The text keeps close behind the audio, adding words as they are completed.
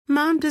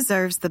Mom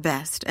deserves the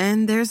best,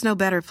 and there's no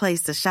better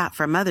place to shop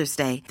for Mother's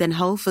Day than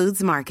Whole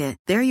Foods Market.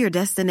 They're your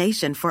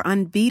destination for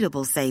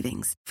unbeatable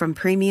savings, from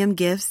premium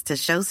gifts to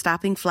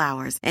show-stopping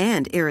flowers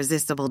and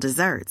irresistible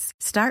desserts.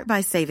 Start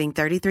by saving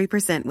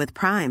 33% with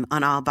Prime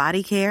on all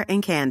body care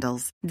and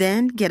candles.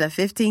 Then get a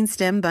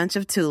 15-stem bunch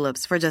of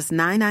tulips for just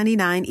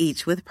 $9.99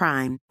 each with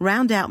Prime.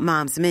 Round out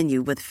Mom's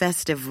menu with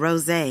festive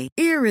rosé,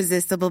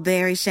 irresistible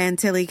berry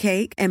chantilly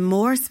cake, and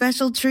more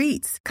special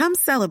treats. Come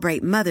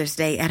celebrate Mother's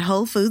Day at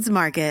Whole Foods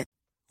Market.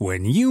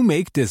 When you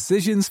make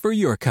decisions for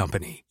your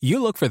company,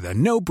 you look for the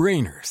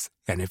no-brainers.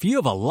 And if you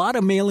have a lot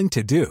of mailing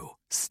to do,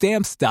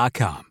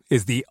 Stamps.com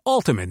is the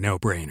ultimate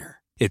no-brainer.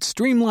 It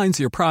streamlines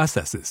your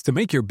processes to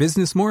make your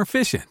business more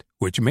efficient,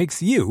 which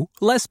makes you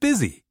less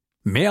busy.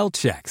 Mail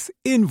checks,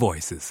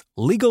 invoices,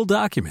 legal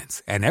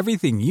documents, and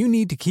everything you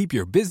need to keep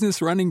your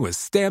business running with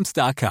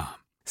Stamps.com.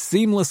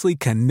 Seamlessly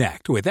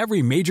connect with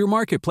every major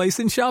marketplace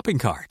and shopping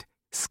cart.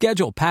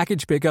 Schedule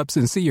package pickups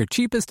and see your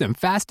cheapest and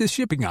fastest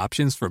shipping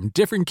options from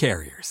different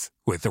carriers,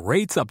 with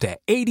rates up to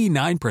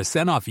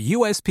 89% off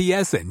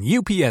USPS and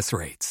UPS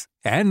rates.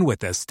 And with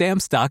the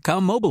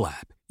Stamps.com mobile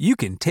app, you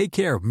can take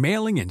care of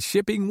mailing and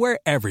shipping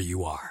wherever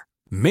you are.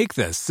 Make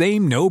the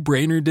same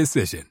no-brainer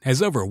decision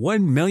as over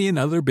 1 million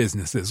other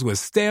businesses with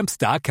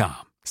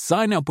Stamps.com.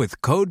 Sign up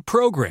with code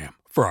PROGRAM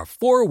for a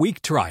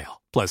 4-week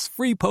trial, plus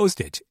free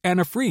postage and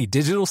a free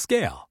digital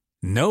scale.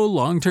 No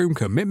long-term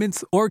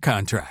commitments or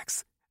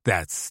contracts.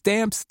 That's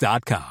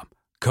Stamps.com.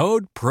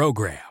 Code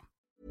PROGRAM.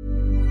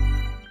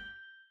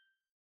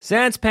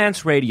 Sans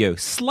Pants Radio,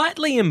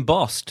 slightly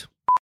embossed.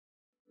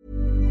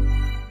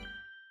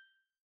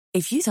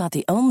 If you thought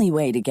the only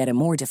way to get a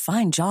more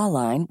defined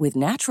jawline with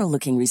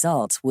natural-looking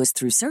results was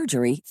through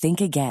surgery,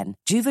 think again.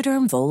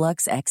 Juvederm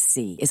Volux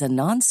XC is a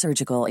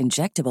non-surgical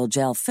injectable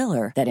gel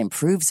filler that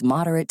improves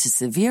moderate to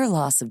severe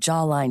loss of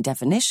jawline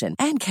definition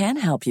and can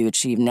help you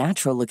achieve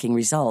natural-looking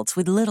results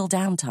with little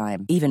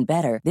downtime. Even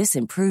better, this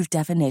improved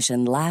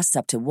definition lasts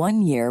up to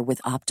 1 year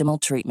with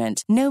optimal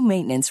treatment. No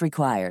maintenance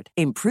required.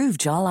 Improve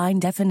jawline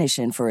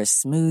definition for a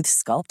smooth,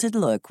 sculpted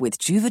look with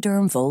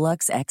Juvederm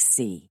Volux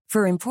XC.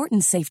 For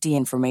important safety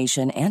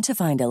information and to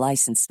find a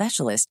licensed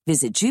specialist,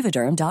 visit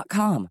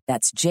Juvederm.com.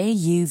 That's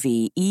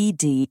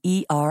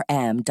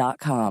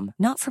Juvederm.com.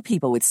 Not for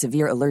people with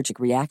severe allergic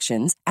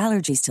reactions,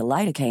 allergies to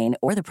lidocaine,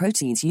 or the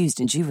proteins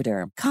used in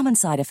Juvederm. Common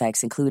side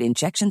effects include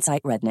injection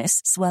site redness,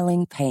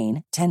 swelling,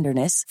 pain,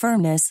 tenderness,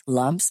 firmness,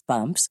 lumps,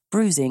 bumps,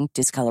 bruising,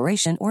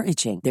 discoloration, or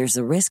itching. There's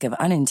a risk of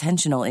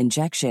unintentional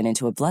injection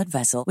into a blood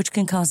vessel, which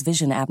can cause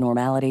vision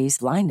abnormalities,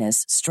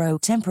 blindness,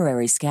 stroke,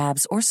 temporary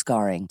scabs, or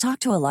scarring.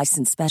 Talk to a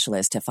licensed specialist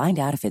to find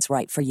out if it's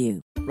right for you.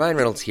 Ryan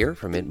Reynolds here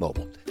from Mint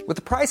Mobile. With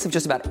the price of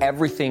just about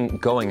everything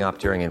going up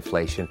during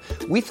inflation,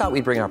 we thought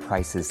we'd bring our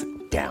prices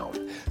down.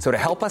 So to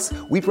help us,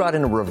 we brought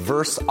in a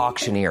reverse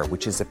auctioneer,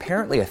 which is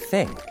apparently a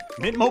thing.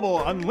 Mint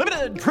Mobile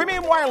Unlimited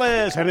Premium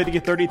Wireless. How to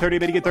get 30, 30,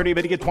 how to get 30,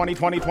 how to get 20,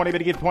 20, 20, how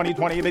to get 20,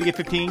 20, how to get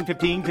 15,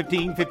 15,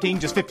 15, 15,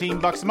 just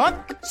 $15 a month?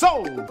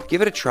 Sold!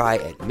 Give it a try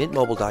at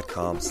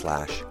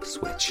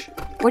mintmobile.com/switch.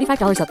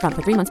 $45 up front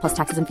for 3 months plus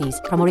taxes and fees.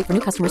 Promo rate for new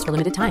customers for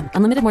limited time.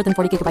 Unlimited more than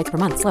 40 gigabytes per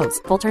month. Slows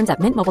full terms at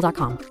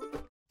mintmobile.com.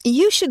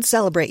 You should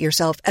celebrate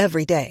yourself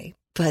every day.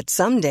 But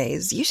some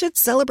days you should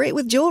celebrate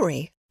with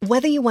jewelry.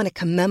 Whether you want to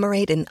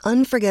commemorate an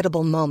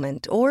unforgettable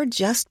moment or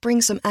just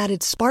bring some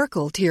added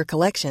sparkle to your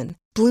collection,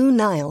 Blue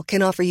Nile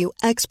can offer you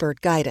expert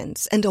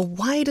guidance and a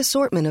wide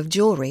assortment of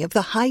jewelry of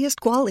the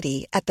highest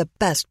quality at the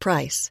best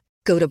price.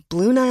 Go to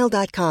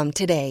BlueNile.com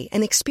today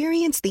and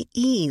experience the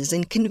ease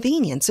and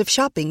convenience of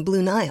shopping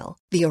Blue Nile,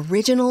 the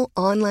original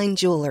online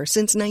jeweler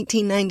since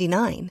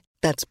 1999.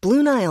 That's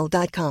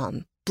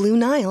BlueNile.com.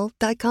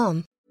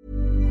 BlueNile.com.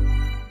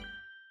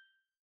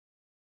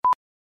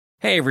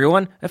 Hey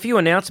everyone, a few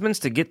announcements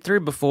to get through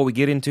before we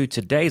get into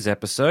today's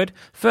episode.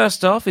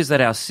 First off is that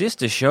our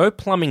sister show,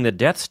 Plumbing the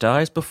Death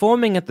Star, is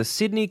performing at the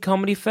Sydney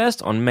Comedy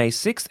Fest on May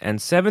 6th and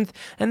 7th,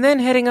 and then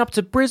heading up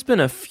to Brisbane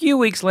a few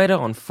weeks later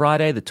on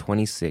Friday the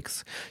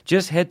 26th.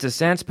 Just head to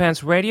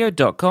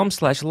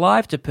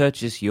sanspantsradio.com/live to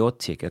purchase your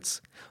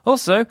tickets.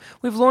 Also,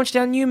 we've launched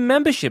our new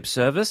membership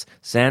service,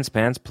 Sans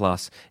Pants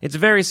Plus. It's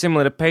very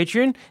similar to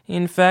Patreon.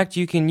 In fact,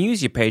 you can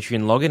use your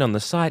Patreon login on the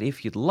site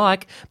if you'd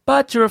like,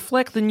 but to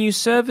reflect the new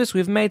service,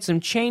 we've made some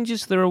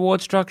changes to the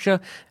reward structure,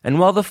 and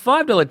while the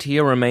 $5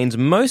 tier remains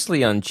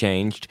mostly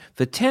unchanged,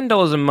 for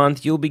 $10 a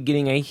month you'll be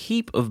getting a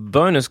heap of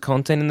bonus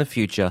content in the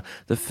future.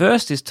 The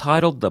first is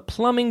titled The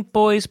Plumbing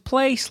Boys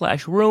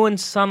Play/Ruin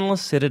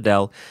Sunless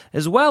Citadel,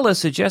 as well as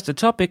suggest a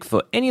topic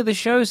for any of the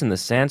shows in the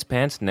Sans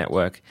Pants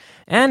network.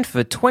 And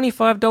for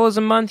 $25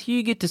 a month,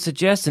 you get to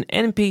suggest an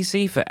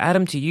NPC for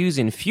Adam to use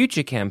in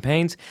future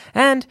campaigns,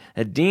 and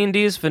a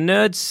D&D is for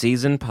Nerds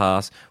Season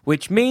Pass,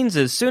 which means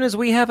as soon as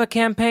we have a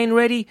campaign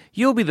ready,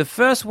 you'll be the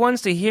first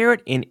ones to hear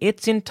it in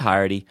its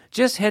entirety.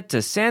 Just head to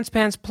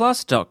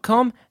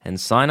sanspantsplus.com and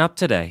sign up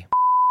today.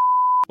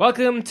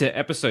 Welcome to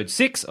episode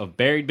 6 of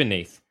Buried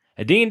Beneath,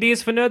 a D&D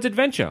is for Nerds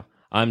adventure.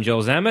 I'm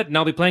Joel Zammett, and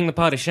I'll be playing the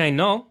part of Shane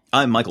Knoll.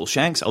 I'm Michael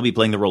Shanks. I'll be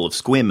playing the role of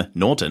Squim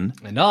Norton.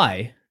 And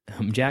I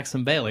I'm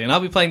Jackson Bailey, and I'll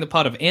be playing the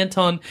part of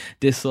Anton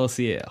de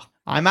Saucier.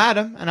 I'm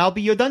Adam, and I'll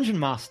be your dungeon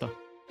master.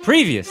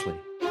 Previously.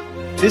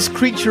 This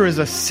creature is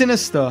a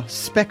sinister,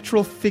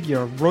 spectral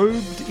figure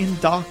robed in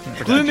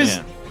darkness. Gloom is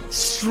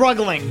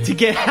struggling to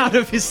get out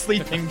of his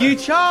sleeping bag. You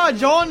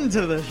charge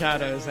onto the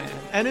Shadow's Hand,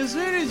 and as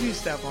soon as you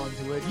step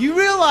onto it, you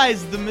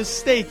realize the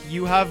mistake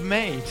you have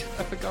made.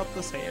 I forgot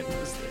the sand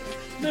was there.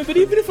 No, but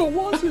even if it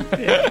wasn't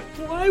there,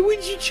 why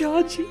would you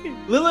charge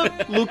him?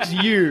 Lilith looks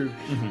you,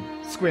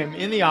 Squim,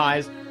 in the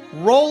eyes,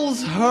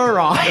 rolls her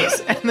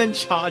eyes, and then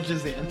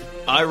charges in.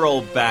 I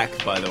roll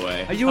back, by the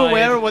way. Are you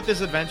aware of what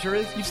this adventure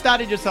is? You've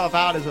started yourself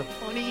out as a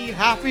funny,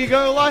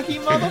 happy-go-lucky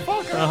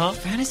motherfucker.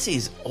 Fantasy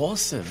is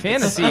awesome.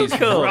 Fantasy is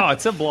cool. Oh,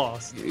 it's a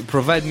blast.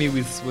 Provide me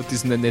with what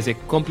is known as a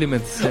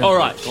compliment. All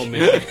right.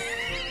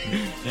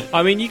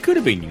 I mean, you could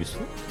have been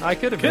useful. I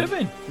could have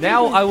been.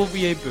 Now I will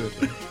be a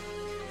burden.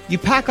 You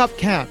pack up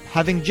camp,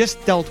 having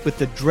just dealt with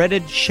the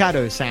dreaded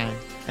Shadow Sand,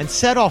 and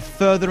set off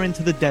further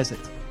into the desert.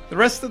 The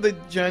rest of the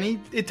journey,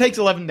 it takes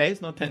 11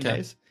 days, not 10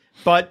 days,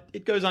 but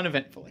it goes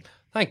uneventfully.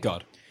 Thank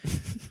God.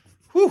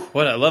 Whew,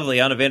 what a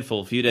lovely,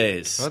 uneventful few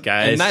days,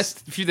 guys. A nice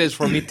few days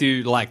for me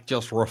to,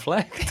 just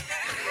reflect.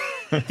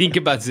 Think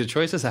about the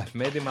choices I've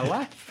made in my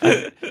life.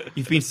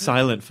 You've been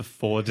silent for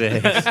 4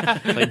 days,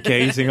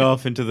 gazing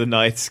off into the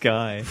night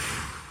sky.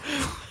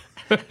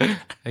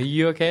 Are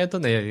you okay,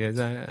 Anton? Yes,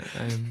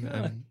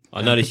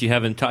 I noticed you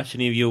haven't touched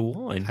any of your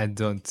wine. I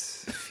don't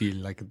feel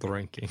like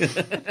drinking.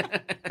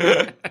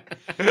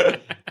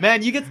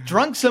 Man, you get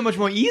drunk so much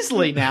more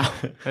easily now.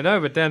 I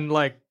know, but then,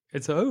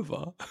 it's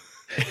over.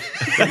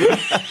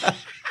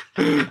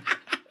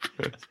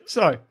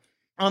 So,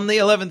 on the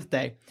 11th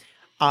day,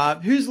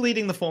 who's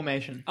leading the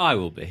formation? I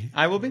will be.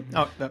 I will be?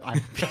 Oh, no, I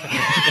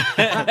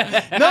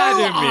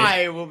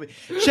will be.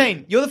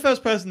 Shane, you're the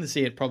first person to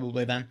see it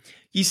probably then.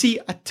 You see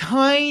a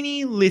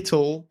tiny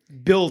little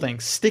building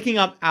sticking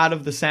up out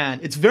of the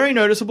sand. It's very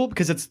noticeable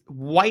because it's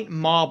white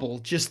marble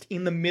just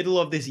in the middle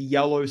of this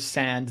yellow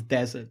sand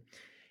desert.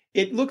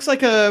 It looks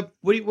like what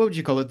would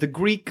you call it? The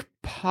Greek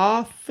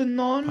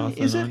Parthenon,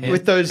 is it?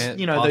 With those,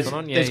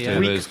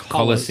 those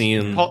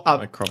Colosseum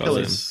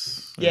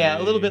pillars. Yeah,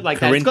 a little bit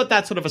like that. It's got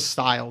that sort of a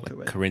style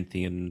to it.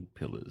 Corinthian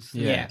pillars.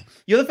 Yeah.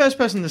 You're the first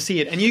person to see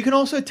it, and you can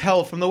also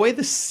tell from the way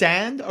the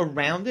sand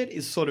around it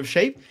is sort of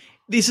shaped.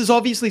 This is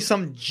obviously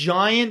some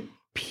giant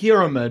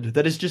pyramid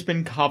that has just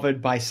been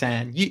covered by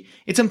sand.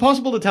 It's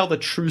impossible to tell the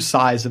true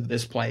size of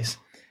this place,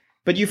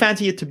 but you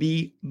fancy it to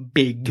be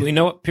big. Do we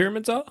know what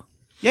pyramids are?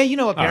 Yeah, you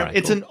know what pyramid.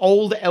 It's an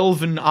old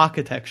elven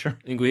architecture.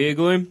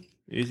 Gloom?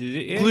 Is it,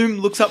 yeah? Gloom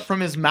looks up from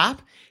his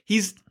map.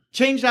 He's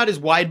changed out his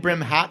wide brim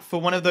hat for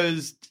one of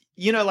those,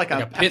 like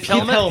a pith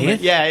helmet.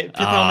 Pith? Yeah, pith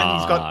helmet.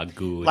 He's got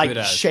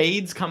good.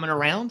 shades coming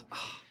around.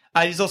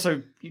 He's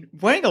also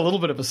wearing a little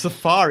bit of a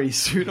safari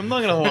suit. I'm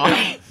not going to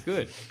lie.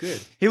 Good.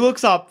 He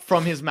looks up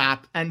from his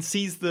map and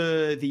sees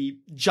the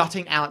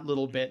jutting out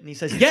little bit, and he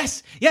says,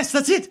 "Yes,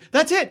 that's it.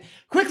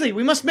 Quickly,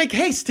 we must make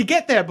haste to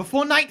get there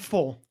before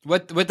nightfall."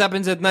 What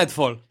happens at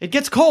nightfall? It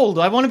gets cold.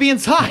 I want to be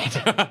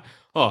inside.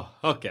 Oh,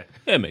 okay.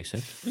 That makes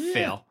sense.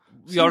 Fail.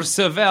 Your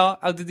surveyor,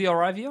 how did he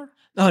arrive here?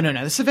 Oh, no.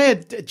 The surveyor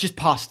just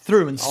passed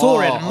through and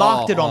saw it and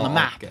marked it on the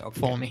map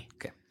for me.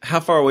 Okay.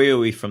 How far away are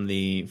we from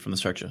the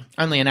structure?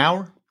 Only an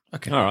hour.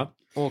 Okay. All right.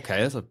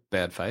 Okay, that's a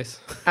bad face.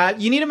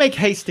 You need to make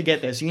haste to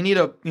get there. So you need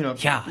to,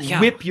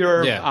 whip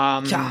your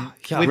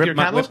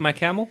camel. Whip my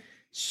camel?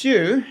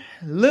 So,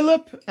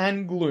 Lilip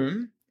and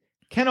Gloom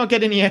cannot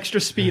get any extra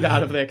speed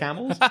out of their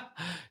camels.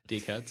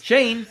 Decads.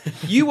 Shane,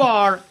 you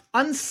are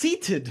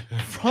unseated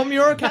from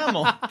your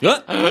camel.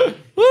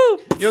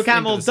 Your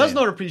camel does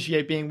not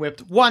appreciate being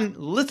whipped one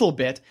little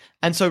bit,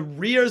 and so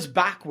rears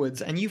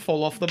backwards, and you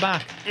fall off the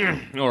back.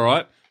 All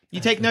right. You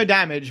take no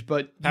damage,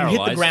 but you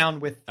hit the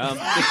ground with... No.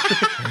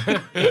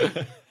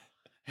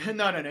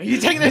 You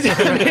take no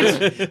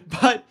damage,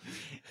 but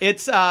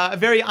it's a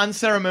very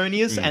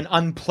unceremonious and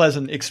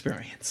unpleasant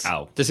experience.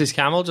 Ow. Does his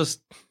camel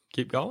just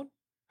keep going?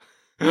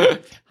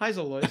 Highs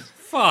or lows?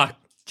 Fuck.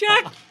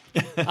 Jack!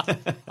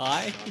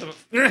 Hi.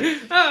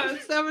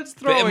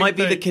 It might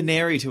be the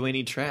canary to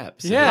any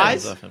traps. Yeah.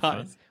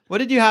 What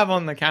did you have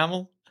on the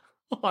camel?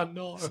 Oh,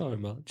 no. So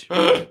much.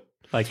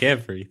 Like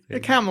everything. The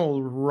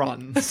camel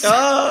runs.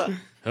 All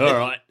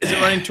right. Is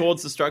it running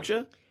towards the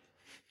structure?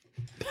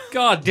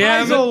 God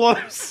damn Highs or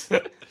lows?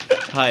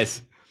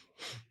 Highs.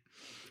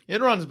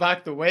 It runs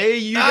back the way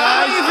you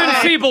guys...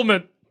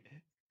 Enfeeblement.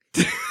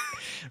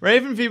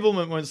 Raven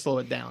Feeblement won't slow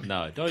it down.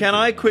 No, don't. Can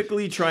I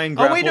quickly try and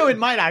grapple? Oh, wait, no, it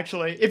might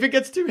actually. If it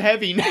gets too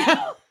heavy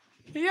now.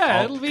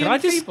 Yeah, it'll be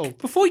enfeebled.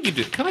 Before you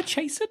do, can I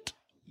chase it?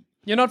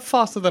 You're not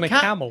faster than a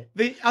camel.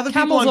 The other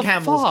Camels people on are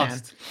camels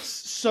fast. can.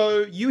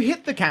 So you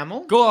hit the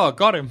camel.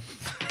 Got him.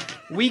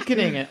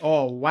 Weakening it.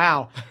 Oh,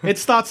 wow. It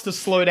starts to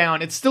slow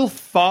down. It's still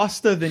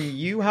faster than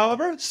you,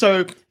 however.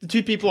 So the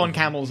two people on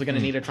camels are going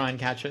to need to try and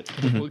catch it.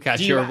 We'll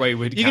catch your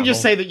wayward camel. You can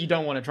just say that you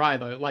don't want to try,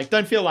 though.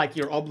 Don't feel like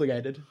you're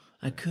obligated.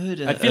 I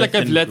could. I feel like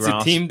I've let the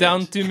team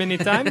down too many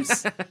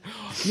times.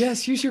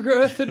 Yes, use your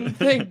earthen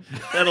thing.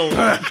 That'll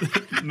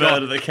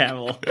murder the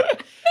camel.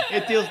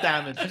 It deals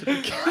damage to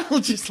the camel,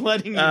 just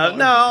letting you No,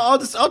 know.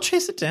 I'll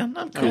chase it down.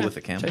 I'm cool with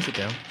the camel. Chase it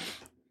down.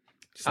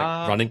 Just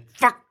like running.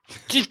 Fuck.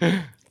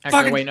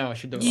 Actually, wait, no, I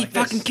should do it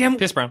like this. camel.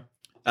 Piss brown.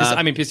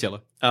 Piss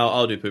yellow.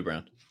 I'll do poo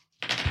brown.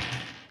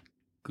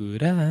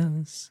 Good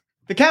ass.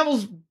 The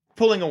camel's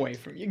pulling away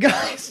from you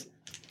guys.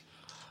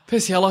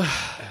 Piss yellow.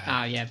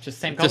 Yeah, just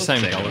same colors?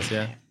 Just same colours,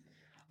 yeah.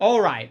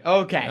 All right,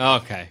 okay.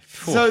 Okay.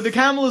 So the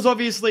camel is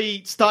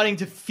obviously starting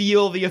to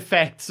feel the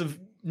effects of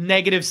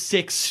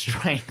 -6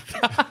 strength.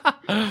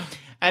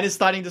 And is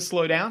starting to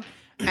slow down.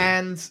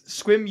 And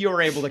Squim,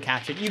 you're able to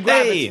catch it. You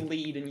grab its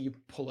lead and you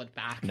pull it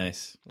back.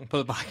 Nice. Pull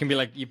it back and be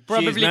like, you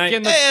probably mate.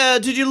 can... Hey,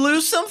 did you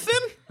lose something?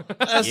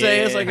 As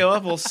I go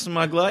up, all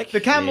smug like.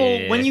 The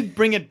camel, when you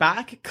bring it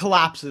back,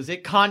 collapses.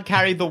 It can't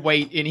carry the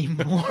weight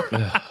anymore.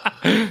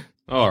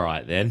 All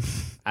right, then.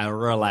 I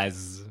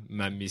realize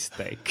my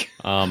mistake.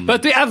 But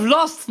But we have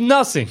lost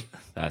nothing.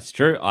 that's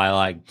true.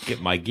 I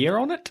get my gear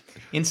on it.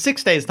 In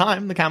 6 days'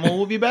 time, the camel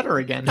will be better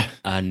again.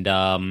 And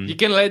You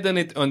can lay on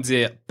it on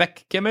the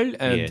back camel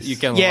and Yes. you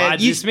can Yeah,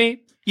 ride you- with me.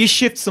 You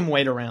shift some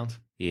weight around.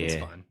 yeah, It's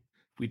fine.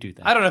 we do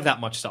that. I don't have that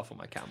much stuff on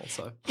my camel,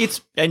 so...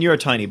 And you're a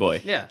tiny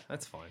boy. Yeah,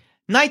 that's fine.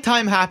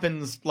 Nighttime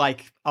happens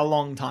like a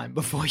long time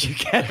before you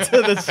get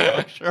to the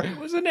structure. It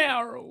was an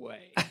hour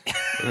away.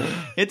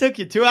 It took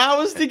you 2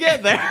 hours to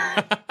get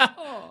there.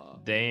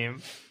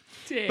 Damn.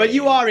 But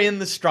you are in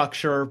the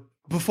structure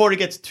before it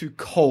gets too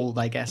cold,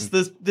 I guess.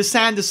 The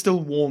sand is still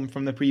warm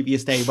from the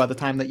previous day by the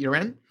time that you're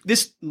in.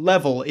 This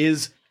level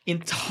is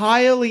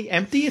entirely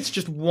empty. It's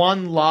just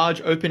one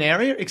large open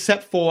area,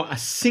 except for a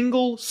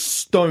single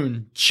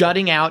stone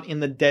jutting out in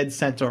the dead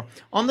center.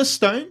 On the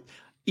stone,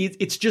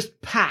 it's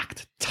just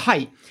packed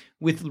tight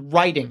with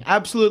writing,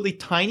 absolutely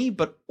tiny,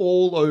 but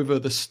all over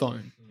the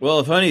stone. Well,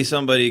 if only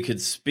somebody could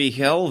speak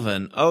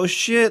Elven. Oh,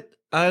 shit.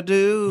 I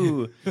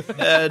do.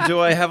 Do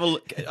I have a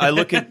look? I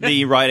look at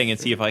the writing and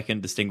see if I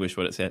can distinguish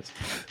what it says.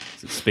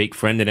 Does it speak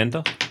friend and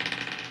enter?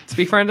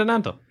 Speak friend and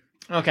enter.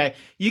 Okay,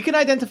 you can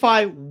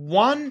identify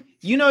one.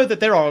 You know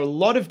that there are a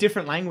lot of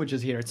different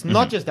languages here. It's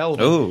not just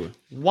Elven. Oh.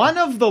 One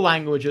of the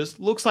languages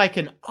looks like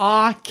an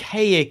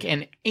archaic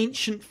and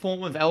ancient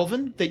form of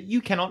Elven that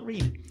you cannot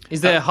read.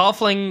 Is there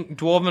halfling,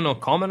 dwarven, or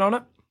common on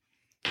it?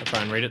 I'll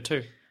try and read it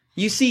too.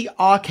 You see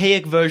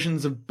archaic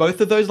versions of both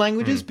of those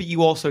languages, but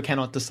you also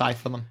cannot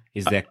decipher them.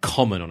 Is there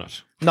common on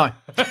it? No.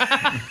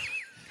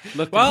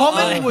 Look,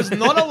 Common was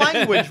not a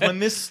language when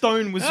this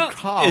stone was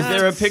carved. Is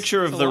there a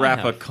picture of the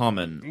rapper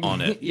Common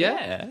on it?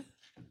 yeah.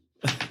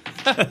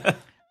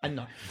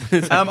 No.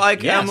 I'm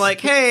like,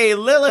 hey,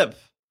 Lilip,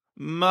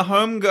 my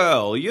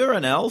homegirl, you're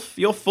an elf.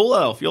 You're full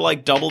elf. You're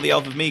like double the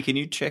elf of me. Can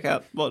you check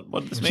out what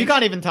this means? She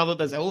can't even tell that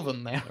there's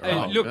Elven there.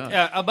 Hey, look,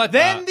 but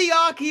Then the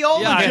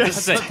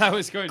archaeologist yeah, I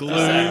was going to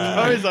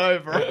say. goes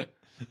over.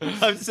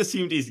 I've just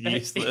assumed he's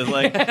useless.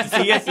 Like,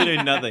 he has to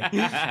do nothing.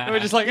 We're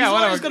just like, He's yeah,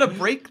 whatever. always going to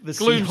break the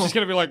Gloom's seal. just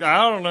going to be like,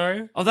 I don't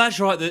know. Oh, that's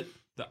right. There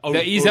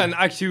is an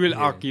actual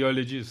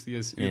archaeologist.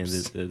 Yes, Yeah,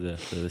 oops.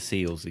 the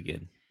seals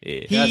again.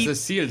 Yeah. That's the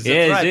seals.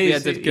 Yeah, That's right. it We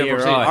is, had that yeah,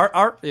 conversation.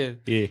 right. Yeah.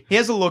 Yeah. He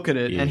has a look at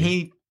it, and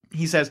he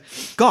says,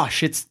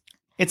 gosh, it's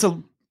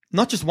a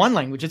not just one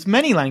language, it's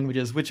many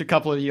languages, which a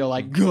couple of you are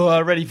like, I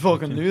already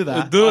fucking knew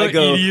that. I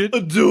go,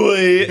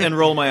 "Adoy," and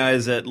roll my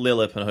eyes at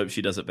Lilip and hope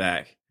she does it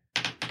back.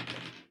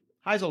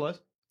 Highs or lows?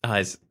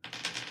 Eyes.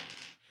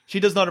 She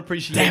does not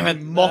appreciate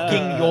you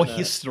mocking your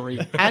history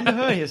and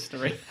her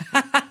history.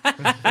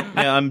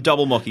 Yeah, I'm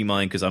double mocking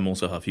mine because I'm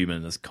also half human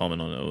and there's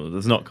Common on it. Oh,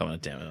 there's not Common,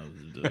 damn it.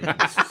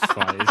 It's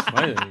fine.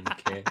 I don't even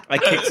care. I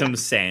kicked some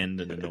sand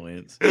and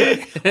annoyance.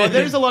 Well,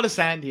 there's a lot of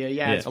sand here.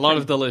 Yeah, it's A lot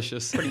of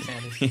delicious. pretty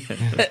sandy.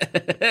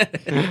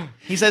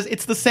 He says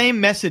it's the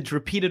same message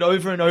repeated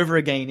over and over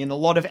again in a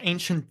lot of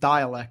ancient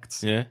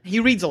dialects. Yeah. He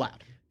reads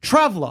aloud.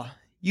 Traveler,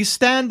 you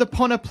stand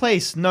upon a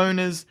place known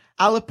as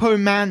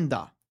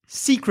Alipomanda,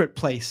 secret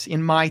place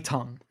in my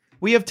tongue.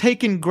 We have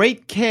taken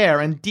great care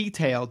and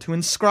detail to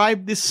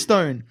inscribe this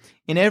stone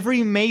in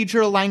every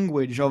major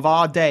language of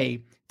our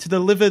day to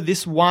deliver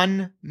this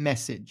one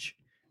message.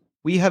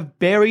 We have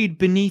buried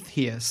beneath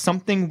here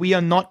something we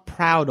are not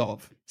proud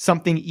of,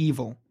 something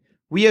evil.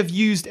 We have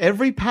used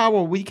every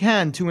power we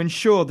can to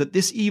ensure that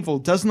this evil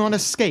does not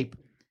escape,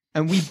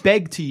 and we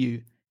beg to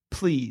you,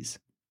 please,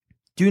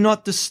 do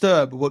not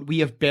disturb what we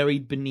have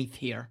buried beneath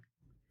here.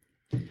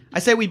 I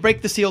say we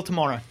break the seal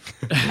tomorrow.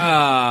 All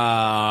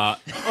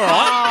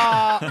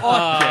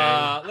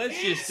right.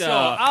 Let's just.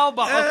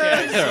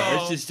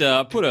 Let's just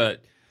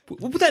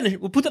we'll put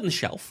that in the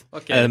shelf.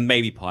 Okay.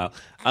 Maybe pile.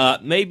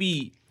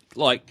 Maybe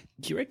like.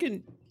 Do you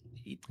reckon?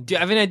 Do you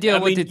have any idea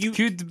what it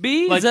could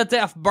be? like- Is that they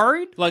have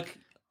buried? Like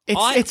It's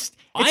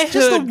I just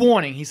a heard-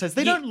 warning. He says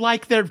they Yeah. don't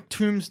like their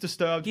tombs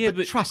disturbed. Yeah, but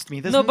but- trust me,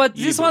 there's No, but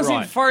Yeah, this but one's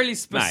right. fairly Mate,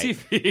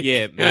 specific.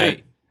 yeah,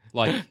 mate.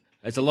 Like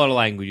it's a lot of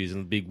languages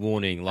and a big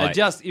warning. Like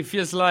It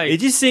feels like it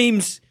just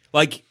seems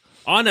like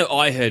I know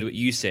I heard what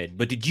you said,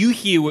 but did you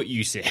hear what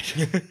you said?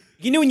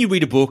 You know when you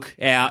read a book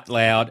out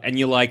loud and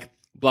you're like,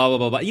 blah, blah,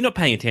 blah, blah. You're not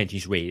paying attention, you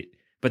just read it.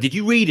 But did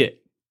you read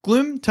it?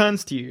 Gloom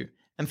turns to you,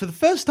 and for the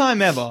first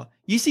time ever,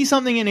 you see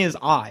something in his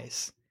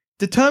eyes.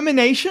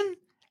 Determination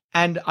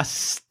and a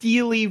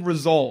steely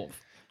resolve.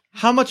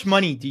 How much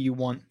money do you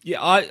want?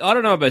 Yeah, I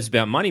don't know if it's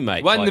about money,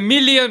 mate. 1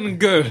 million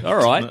gold. All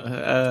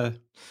right.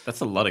 That's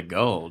a lot of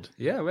gold.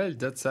 Yeah, well,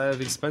 that's I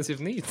have expensive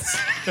needs.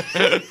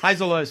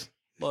 Highs or lows?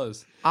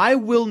 Lows. I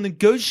will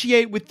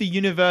negotiate with the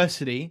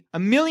university.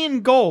 1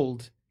 million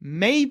gold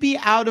may be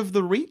out of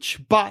the reach,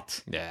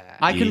 but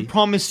I can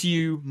promise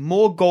you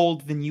more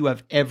gold than you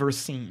have ever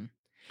seen.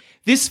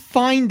 This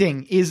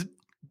finding is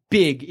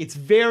big. It's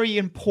very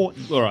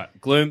important. All right,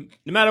 Gloom,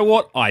 no matter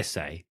what I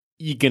say,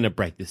 you're going to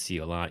break the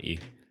seal, aren't you?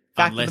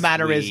 Fact of the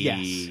matter is, yes.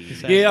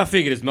 Yeah, I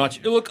figured as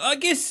much. Look, I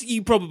guess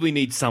you probably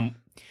need some...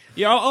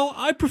 Yeah,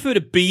 I prefer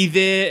to be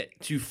there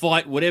to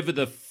fight whatever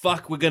the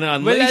fuck we're going to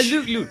unleash.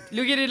 Well,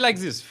 look at it like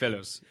this,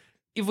 fellas.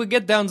 If we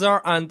get down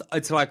there and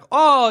it's like,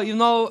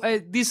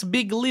 this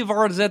big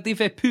lever that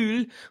if I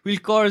pull will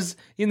cause,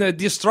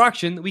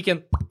 destruction, we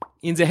can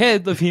in the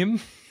head of him.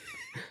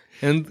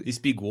 And this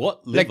big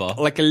what? Liver?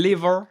 Like a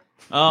liver.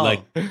 Oh.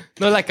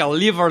 Like a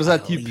liver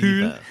that you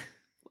pull.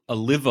 A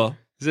liver?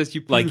 That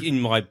you pull. Like in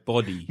my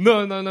body?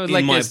 No. In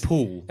like my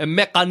pool? A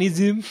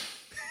mechanism.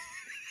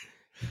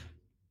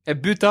 A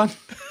button.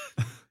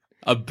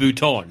 A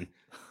bouton.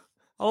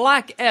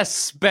 Like a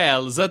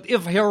spell that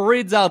if he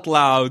reads out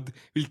loud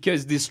will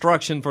cause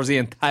destruction for the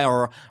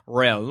entire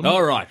realm. Oh,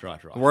 right.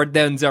 We're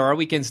down there,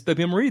 we can stop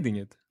him reading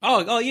it.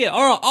 Oh, yeah,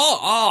 all right.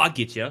 Oh, I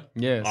get you.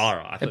 Yes. All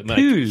right. I thought, A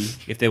pool.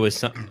 If there was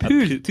some...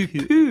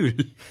 Pool.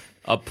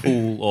 A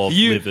pool of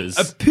livers.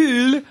 A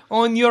pool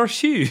on your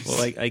shoes.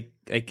 Well,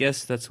 I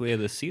guess that's where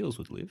the seals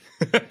would live.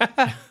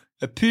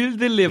 A pool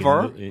the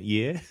liver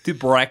Yeah. to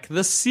break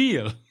the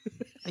seal.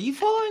 Are you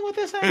following what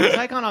they're saying?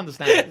 I can't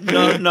understand.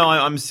 No,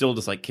 I'm still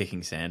just like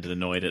kicking sand and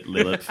annoyed at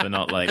Lilith for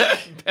not like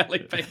Barely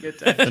paying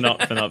attention.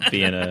 for not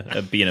being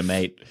a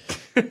mate.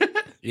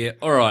 Yeah,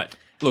 all right.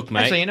 Look,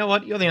 mate. Actually, you know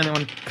what? You're the only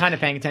one kind of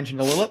paying attention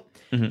to Lilith.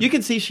 You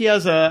can see she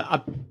has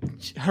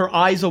her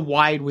eyes are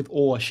wide with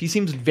awe. She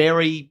seems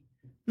very,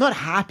 not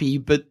happy,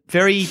 but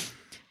very,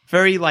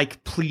 very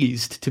like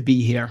pleased to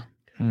be here.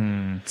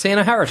 Saying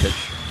a heritage.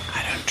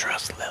 I don't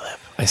trust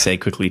Lilith. I say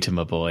quickly to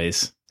my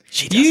boys.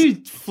 You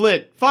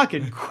flit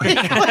fucking quickly.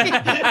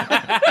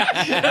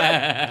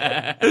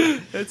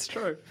 That's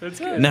true. That's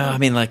good. No, I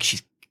mean like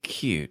she's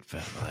cute,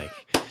 but like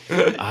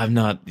I'm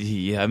not.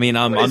 Yeah, I mean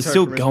I'm is her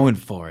still charisma? going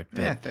for it.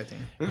 But Yeah, 13.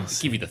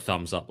 Give you the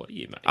thumbs up. What are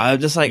you, mate? I'm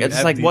just like have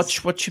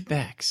these- watch your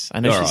backs. I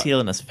know All she's right.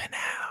 healing us for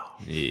now.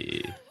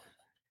 Yeah.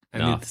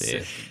 And Nah, it's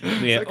fair.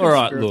 Yeah, all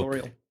right,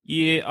 look.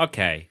 Yeah,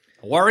 okay.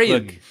 Worry.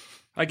 Look,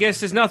 I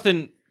guess there's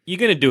nothing... You're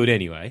going to do it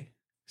anyway,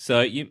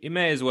 so you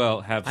may as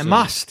well have I some...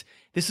 must.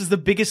 This is the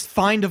biggest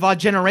find of our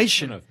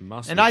generation. I don't know if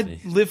must And is I the-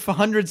 live for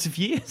hundreds of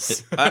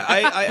years.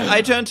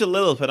 I turn to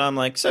Lilith and I'm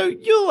like, so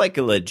you're like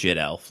a legit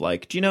elf.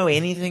 Like, do you know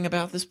anything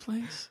about this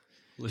place?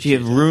 Do you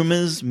have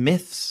rumors,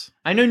 myths?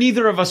 I know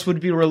neither of us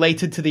would be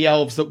related to the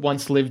elves that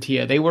once lived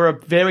here. They were a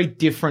very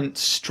different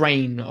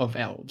strain of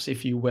elves,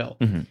 if you will.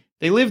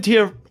 They lived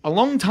here a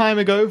long time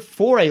ago,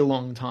 for a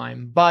long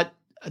time, but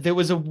there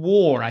was a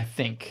war, I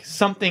think.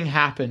 Something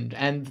happened,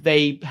 and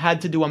they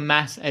had to do a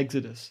mass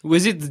exodus.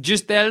 Was it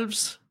just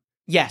elves?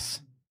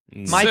 Yes.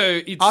 So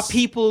it's- Our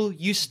people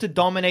used to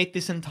dominate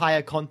this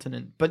entire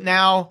continent, but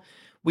now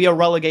we are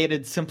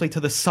relegated simply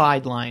to the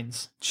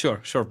sidelines.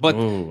 Sure. But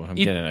Ooh, I'm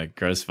it- getting a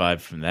gross vibe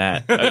from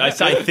that. I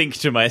think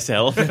to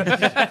myself,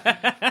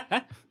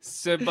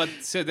 so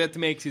that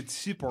makes it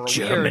super weird.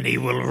 Germany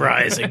will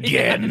rise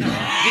again.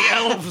 The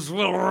elves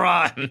will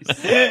rise.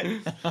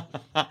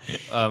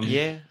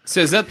 Yeah.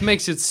 So that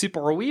makes it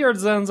super weird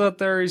then that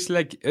there is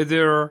like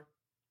other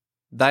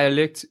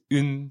dialect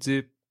in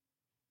the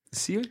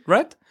seal,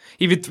 right?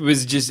 If it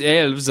was just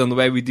elves, then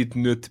why would it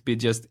not be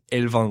just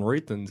elven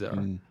written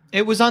there?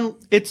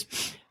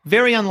 It's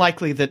very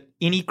unlikely that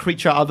any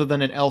creature other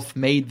than an elf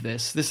made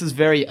this. This is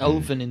very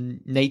elven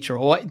in nature,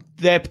 or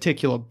their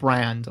particular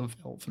brand of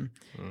elven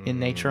in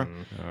nature.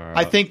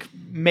 I think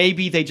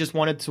maybe they just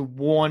wanted to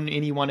warn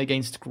anyone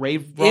against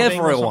grave robbing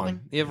or something.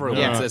 Everyone.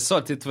 Yeah. I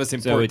thought it was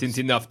important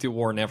enough to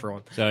warn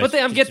everyone. So but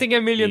it's I'm just getting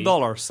 $1 million,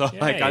 so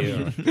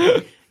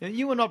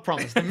You were not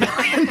promised $1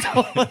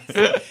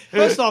 million.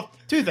 First off,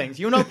 two things.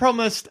 You were not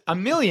promised $1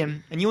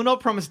 million, and you were not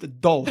promised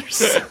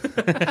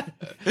 $.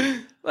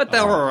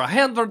 whatever,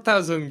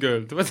 100,000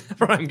 gold,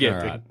 whatever I'm All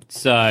getting. right.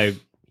 So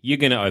you're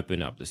going to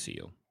open up the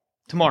seal.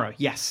 Tomorrow,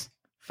 yes.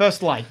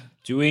 First light.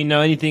 Do we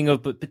know anything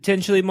of what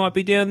potentially might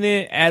be down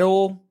there at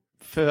all?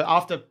 For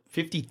after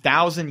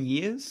 50,000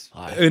 years?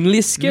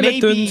 Only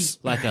skeletons.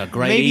 Like a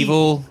great Maybe-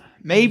 evil?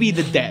 Maybe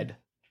the dead.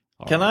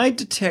 Can I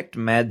detect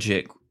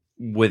magic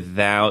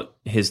without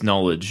his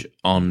knowledge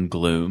on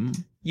Gloom?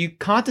 You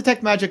can't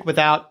detect magic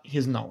without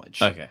his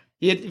knowledge. Okay.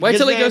 Wait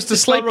till he goes to the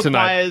spell sleep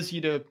tonight. requires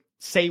you to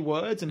say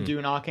words and do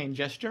an arcane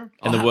gesture.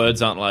 And the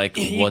words aren't like,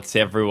 what's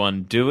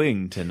everyone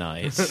doing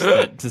tonight?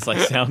 That just like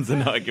sounds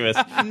innocuous.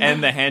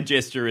 And the hand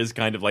gesture is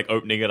kind of like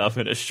opening it up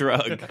in a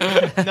shrug.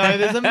 No,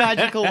 there's a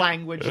magical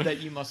language that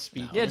you must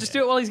speak. Yeah, just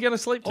do it while he's going to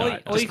sleep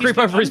tonight. Or Just you creep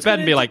can- over his bed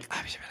and be like,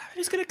 I'm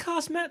just going to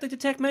cast the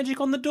detect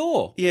magic on the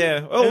door.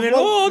 Yeah. And then,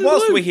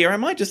 Whilst we're here, I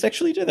might just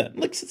actually do that.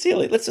 Look,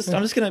 Cecilia, I'm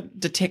just going to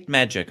detect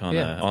magic on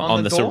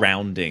On the the door?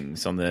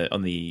 surroundings, on the door.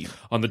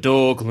 on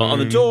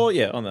the door.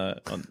 Yeah, on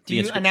the Do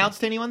you announce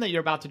to anyone that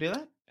you're about to do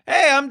that?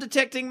 Hey, I'm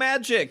detecting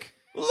magic.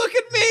 Look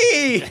at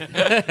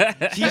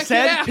me. She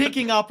said,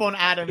 picking up on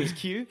Adam's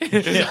cue.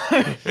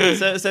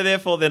 So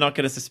therefore, they're not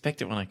going to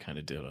suspect it when I kind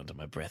of do it under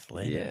my breath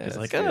later. Yeah, It's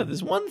like, that's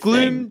there's one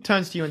Gloom thing.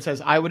 turns to you and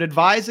says, I would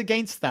advise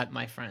against that,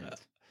 my friend.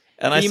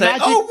 And I The say,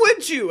 magic- oh,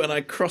 would you? And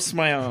I cross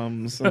my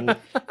arms. And,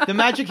 The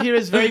magic here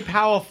is very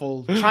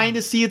powerful. Trying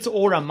to see its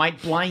aura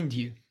might blind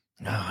you.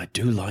 I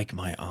do like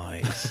my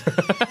eyes.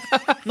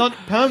 Not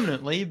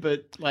permanently,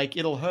 but like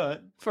it'll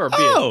hurt. for a bit.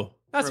 Oh,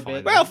 That's for a fine.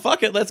 bit. well,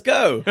 fuck it, let's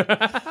go.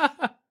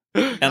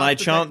 And I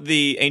chant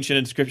the ancient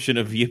inscription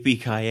of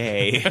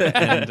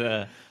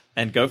Yippee-ki-yay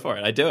and go for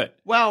it. I do it.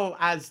 Well,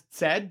 as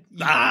said,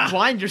 you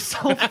blind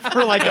yourself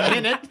for like a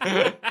minute.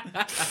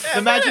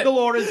 The magical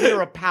auras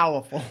here are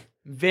powerful.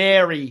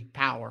 Very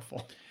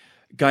powerful.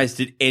 Guys,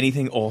 did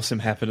anything awesome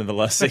happen in the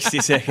last 60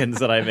 seconds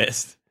that I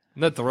missed?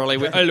 Not really.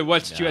 We only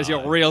watched you as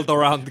you reeled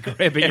around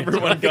grabbing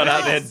Everyone got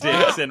out their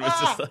dicks and was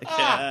just like,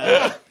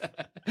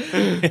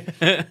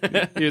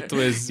 It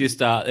was Just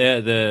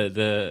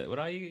the what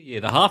are you? Yeah,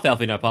 the half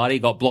elf in our party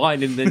got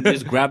blind and then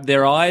just grabbed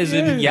their eyes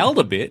and yelled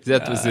a bit.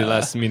 that was the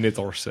last minute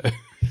or so.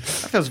 That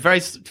feels a very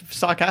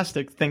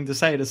sarcastic thing to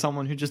say to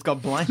someone who just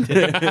got blinded.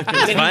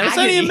 it's fine. It's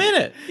only a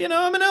minute. You know,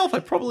 I'm an elf.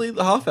 I'm probably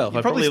a half elf.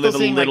 I probably still live a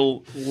seeing,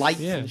 little. like,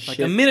 lights and shit.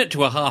 A minute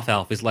to a half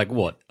elf is like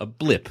what? A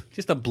blip.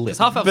 Just a blip.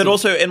 Half elf. But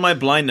also in my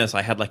blindness,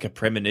 I had like a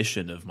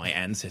premonition of my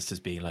ancestors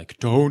being like,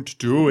 "Don't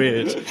do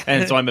it,"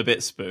 and so I'm a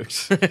bit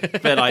spooked.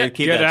 But I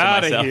keep Get that to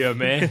out myself. of here,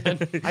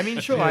 man. I mean,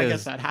 sure, I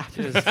guess that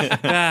happens.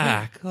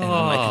 Back. I'm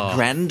like,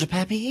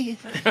 grandpappy.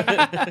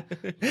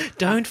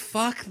 Don't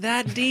fuck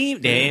that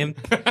damn.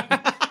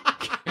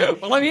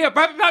 Well, I'm here.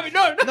 Pappy,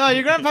 no. No,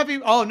 your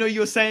grandpappy. Oh, no,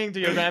 you were saying to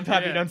your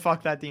grandpappy, don't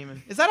fuck that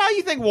demon. Is that how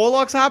you think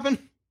warlocks happen?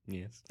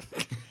 Yes.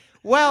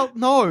 Well,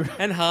 no.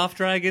 And half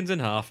dragons and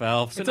half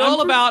elves. It's and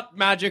all I'm about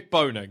magic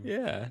boning.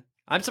 Yeah.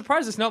 I'm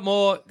surprised it's not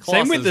more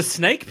classes. Same with the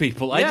snake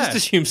people. I Yeah. just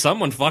assume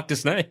someone fucked a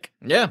snake.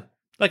 Yeah.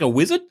 Like a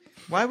wizard?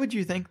 Why would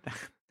you think that?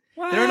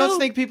 There are not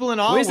snake people in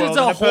our Wizards world.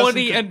 are and a person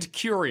horny could- and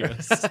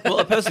curious. Well,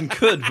 a person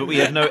could, but we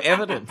have no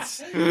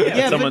evidence.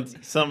 Yeah,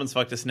 Someone's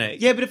fucked a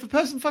snake. Yeah, but if a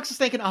person fucks a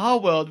snake in our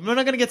world, we're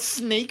not going to get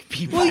snake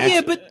people. Well,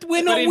 yeah, but we're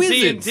But not in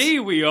wizards. D&D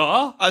we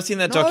are. I've seen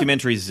that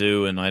documentary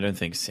Zoo, and I don't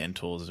think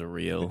centaurs are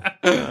real.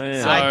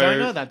 I don't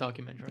know that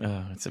documentary.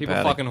 Oh, it's People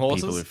about fucking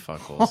horses? People who fuck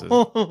horses.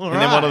 And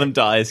then one of them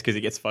dies because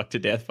he gets fucked to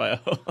death by a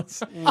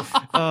horse.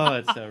 Oh,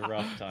 it's a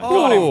rough time.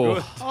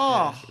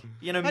 Oh,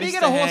 You know, how do you Mr.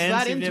 get a horse Hands,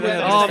 that you've into never-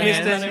 it? Oh, Mr.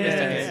 Mr. Hands.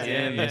 Hands.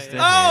 Yeah, Mr.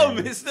 Oh,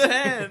 Mr.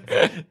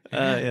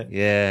 Hands.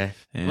 Yeah.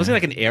 Wasn't he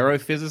like an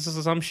aerophysicist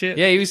or some shit?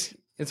 Yeah, he was.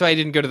 That's why he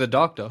didn't go to the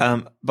doctor.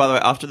 By the way,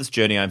 after this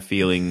journey, I'm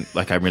feeling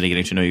like I'm really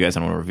getting to know you guys.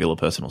 I want to reveal a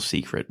personal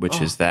secret, which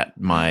is that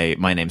my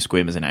name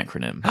Squim is an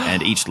acronym,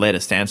 and each letter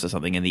stands for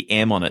something, and the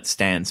M on it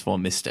stands for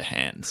Mr.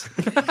 Hands.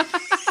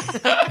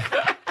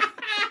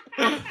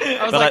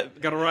 I was like,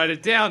 gotta write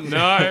it down.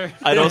 No.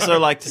 I'd also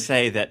like to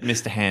say that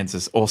Mr. Hands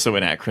is also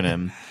an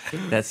acronym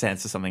that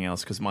stands for something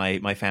else because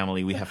my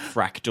family, we have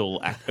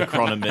fractal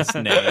acronymous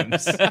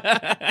names.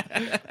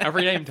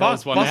 Every name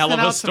tells one Busting hell of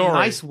a out some story.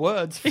 nice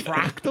words.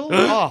 Fractal?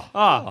 Oh.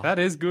 Ah, that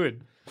is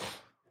good.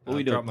 What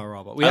we do? Drop my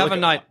robot. We have a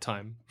night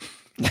time.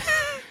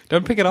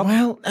 Don't pick it up.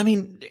 Well, I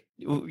mean,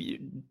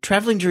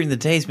 traveling during the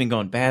day has been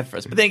going bad for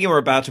us, but then again, we're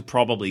about to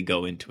probably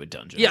go into a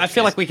dungeon. Yeah, I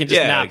feel like we can just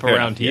Yeah, nap fair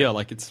around enough, here. yeah.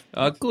 Like it's.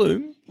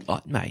 Gloom.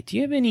 Mate, do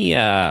you have any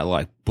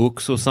like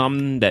books or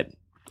something that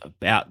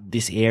about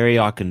this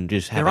area I can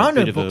just have There a are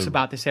no bit of books a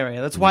about this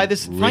area. That's why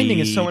this finding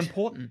is so read?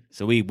 important.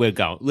 So we're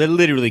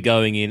literally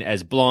going in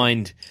as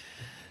blind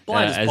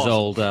Blind as as possible.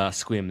 old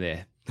Squim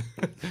there.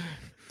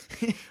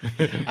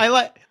 I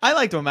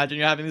like to imagine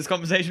you're having this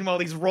conversation while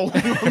he's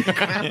rolling on the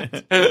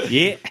ground.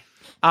 Yeah.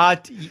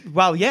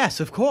 Well, yes,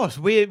 of course.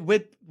 We're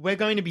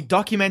going to be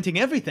documenting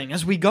everything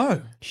as we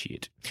go.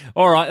 Shit.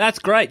 All right, that's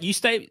great. You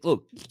stay.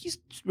 Look, just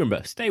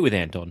remember, stay with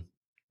Anton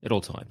at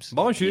all times.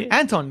 Bonjour.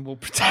 Anton will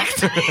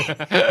protect,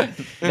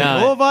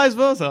 No, or vice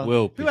versa.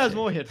 Will Who has protect.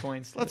 more hit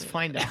points? Let's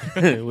find out.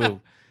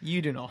 we'll.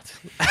 You do not.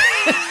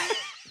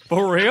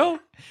 For real?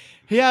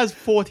 He has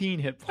 14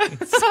 hit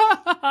points.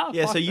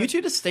 Yeah, so you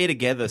two just stay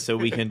together so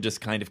we can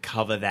just kind of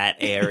cover that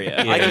area.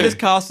 I can just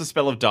cast a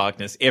spell of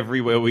darkness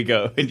everywhere we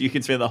go, and you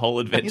can spend the whole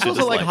adventure. He's also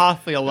just like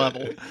half your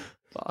level.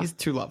 He's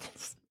 2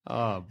 levels.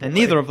 Oh, And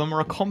neither of them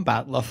are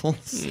combat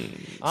levels.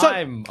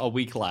 I'm a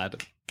weak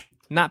lad.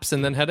 Naps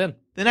and then head in.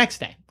 The next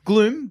day,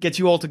 Gloom gets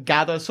you all to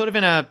gather sort of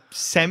in a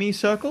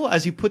semicircle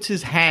as he puts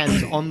his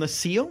hands on the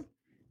seal.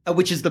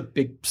 which is the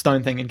big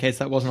stone thing in case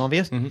that wasn't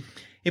obvious.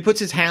 He puts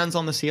his hands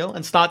on the seal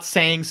and starts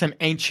saying some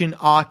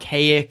ancient,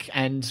 archaic,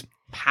 and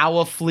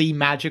powerfully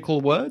magical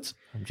words.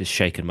 I'm just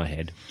shaking my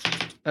head.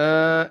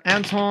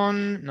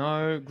 Anton,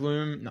 no.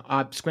 Gloom, no.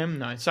 Squim,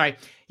 no. Sorry.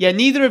 Yeah,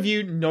 neither of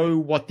you know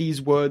what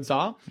these words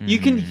are. You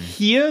can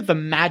hear the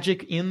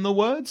magic in the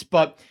words,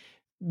 but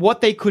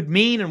what they could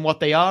mean and what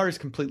they are is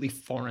completely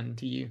foreign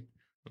to you.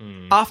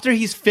 After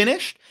he's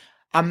finished,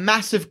 a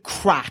massive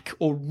crack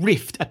or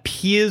rift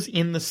appears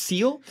in the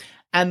seal,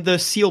 and the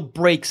seal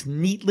breaks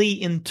neatly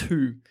in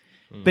two.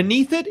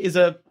 Beneath it is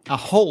a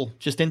hole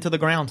just into the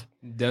ground.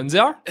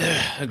 Denzar?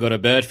 I got a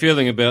bad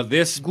feeling about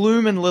this.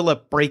 Gloom and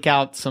Lilith break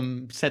out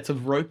some sets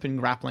of rope and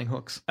grappling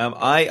hooks.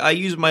 I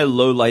use my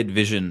low light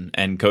vision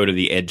and go to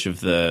the edge of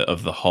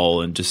the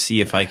hole and just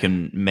see if I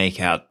can make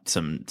out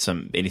some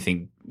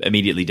anything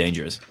immediately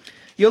dangerous.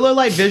 Your low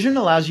light vision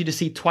allows you to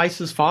see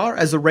twice as far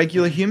as a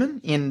regular human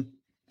in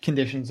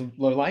conditions of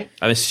low light.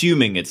 I'm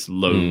assuming it's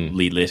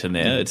lowly lit in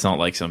there. It's not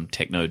like some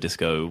techno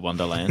disco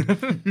wonderland.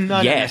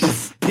 No.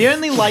 The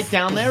only light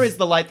down there is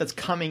the light that's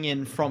coming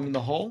in from the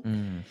hole.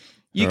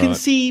 You can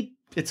see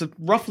it's a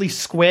roughly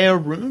square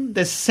room.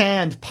 There's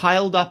sand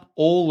piled up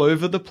all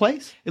over the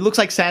place. It looks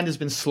like sand has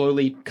been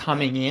slowly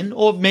coming in,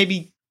 or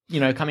maybe,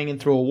 coming in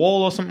through a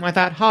wall or something like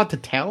that. Hard to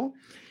tell.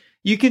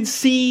 You can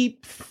see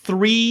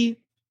 3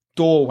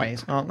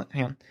 doorways. Oh,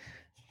 hang on.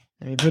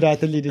 Let me put out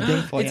the little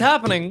thing for you. It's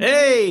happening.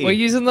 Hey! We're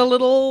using the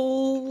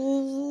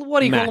little, what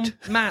do you call them?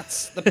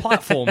 Mats, the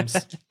platforms.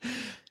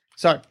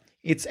 So,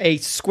 it's a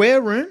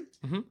square room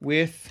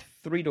with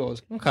 3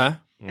 doors. Okay.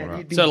 And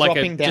you'd be So like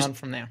dropping just down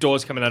from there.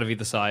 doors coming out of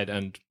either side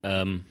and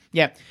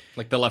Yeah.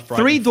 like the left, right,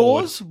 3 and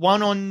forward. doors,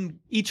 one on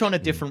each on a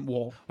different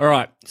wall. All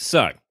right,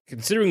 so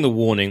considering the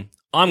warning,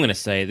 I'm going to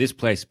say this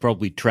place is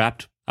probably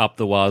trapped up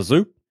the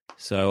wazoo.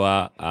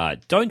 So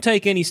don't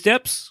take any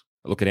steps.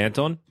 Look at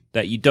Anton.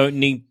 That you don't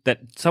need,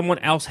 that someone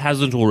else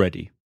hasn't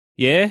already.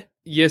 Yeah?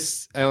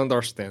 Yes, I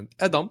understand.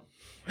 Adam,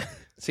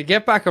 so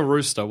get back a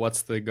rooster.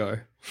 What's the go?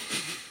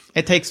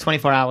 It takes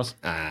 24 hours.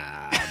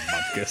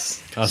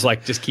 Butkus. I was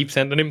like, just keep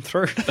sending him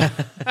through.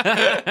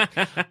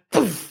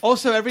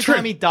 Also, every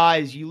time he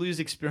dies, you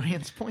lose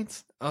experience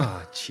points.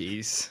 Oh,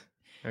 jeez.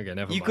 Okay,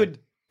 never mind. You could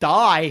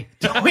die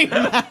doing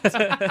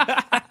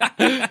that.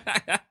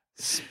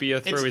 Spear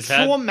through It's his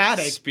head.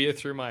 traumatic. Spear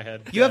through my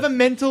head. You have a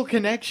mental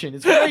connection.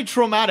 It's very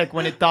traumatic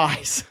when it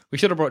dies. We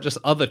should have brought just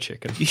other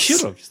chickens. You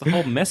should have. Just the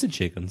whole mess of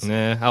chickens.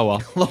 Nah, oh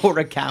well. Lower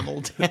a camel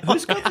down.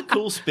 Who's got the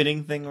cool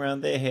spinning thing around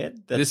their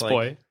head? That's This like,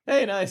 boy.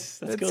 Hey, nice.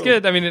 That's It's cool.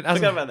 good. I mean, it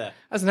Forgot about that.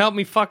 hasn't helped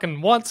me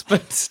fucking once,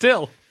 but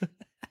still.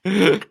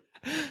 It's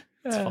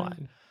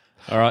fine.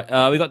 All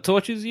right, we got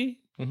torches here?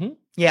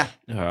 Yeah.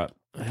 All right.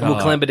 And we'll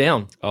clamber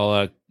down.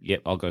 I'll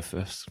go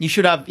first. You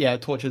should have,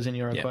 torches in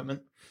your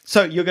equipment.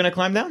 So you're going to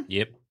climb down?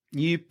 Yep.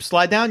 You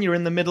slide down. You're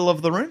in the middle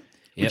of the room.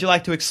 Yep. Would you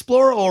like to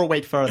explore or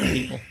wait for other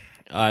people?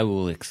 I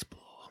will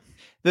explore.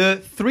 The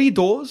 3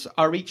 doors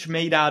are each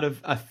made out of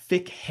a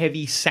thick,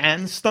 heavy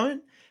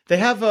sandstone. They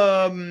have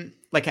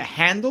like a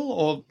handle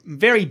or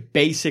very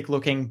basic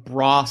looking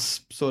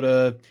brass sort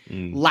of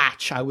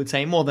latch, I would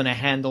say, more than a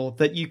handle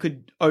that you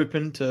could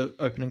open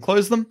and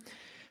close them.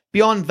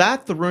 Beyond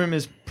that, the room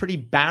is pretty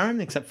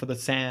barren except for the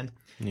sand.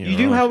 Yeah, you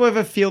do, right.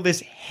 however, feel this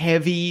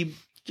heavy,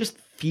 just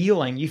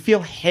feeling. You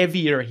feel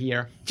heavier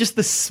here. Just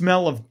the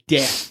smell of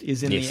death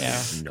is in the air.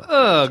 No.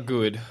 Oh,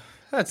 good.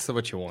 That's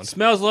what you want.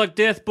 Smells like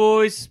death,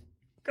 boys.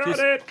 Got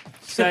it.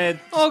 Say it.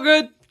 All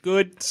good.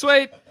 Good.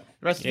 Sweet.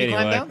 The rest of you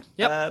climb Anyway. down?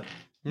 Yep.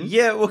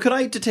 Yeah, well, could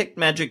I detect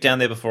magic down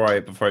there before I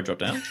drop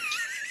down?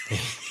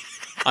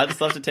 I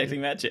just love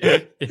detecting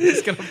magic.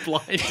 He's going to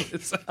blind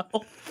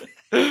yourself.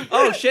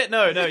 Oh, shit,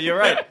 no, you're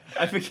right.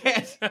 I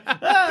forget.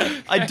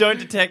 I don't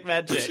detect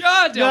magic. Down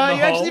No, the you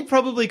hole. actually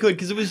probably could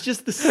because it was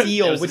just the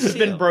seal, It was which the has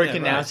been seal, broken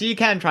yeah, now, right. so you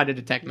can try to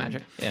detect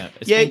magic. Yeah,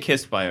 it's Yeah. been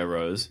kissed by a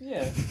rose.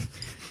 Yeah.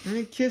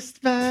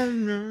 Kissed by a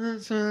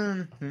rose.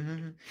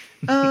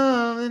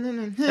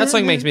 That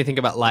song makes me think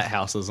about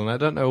lighthouses, and I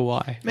don't know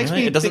why. Makes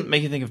Really? me It doesn't think-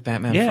 make you think of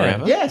Batman Yeah.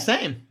 Forever? Yeah,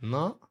 same.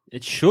 No.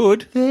 It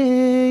should.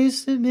 There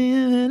used to be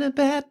a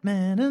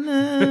Batman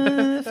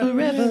alive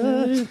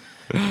forever.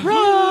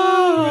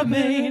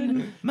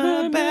 Robin,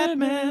 my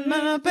Batman,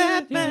 my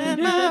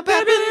Batman, my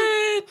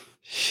Batman.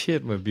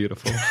 Shit, we're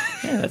beautiful.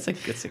 Yeah, that's a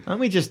good thing. Aren't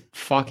we just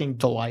fucking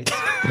delighted?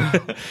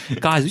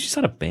 Guys, we should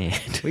start a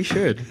band. We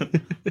should.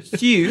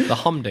 You The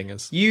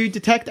humdingers. You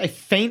detect a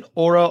faint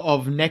aura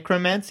of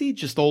necromancy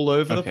just all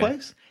over the Okay.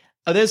 place.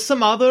 There's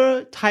some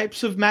other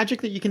types of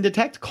magic that you can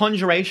detect.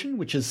 Conjuration,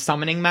 which is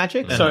summoning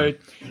magic. So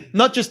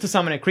not just to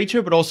summon a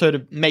creature, but also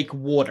to make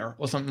water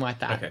or something like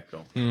that. Okay,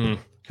 cool.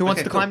 Who wants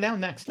Okay, to cool. climb down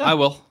next? I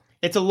will.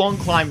 It's a long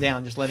climb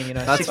down, just letting you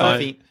know. That's 6 fine.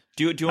 feet.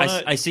 Do you want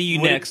to? I see you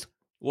next.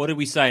 What did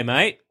we say,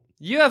 mate?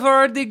 You have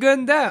already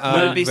gone down.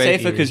 Would it be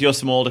safer because you're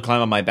small to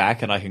climb on my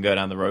back and I can go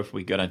down the rope?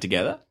 We go down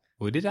together.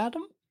 Would it,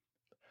 Adam?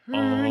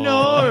 Who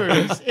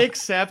knows?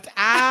 Except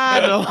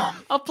Adam.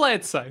 I'll play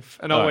it safe,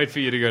 and I'll Alright. wait for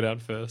you to go down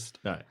first.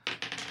 No.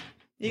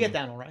 You get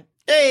down all right.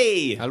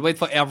 Hey! I'll wait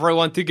for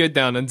everyone to go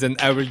down, and then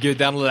I will go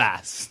down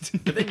last.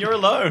 But then you're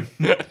alone.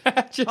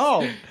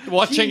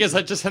 Watching as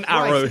just an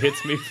arrow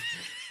hits me.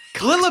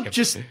 Lillip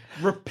just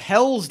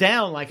repels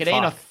down like it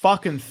ain't a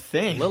fucking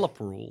thing. Lillip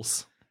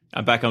rules.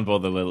 I'm back on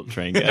board the little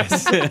train,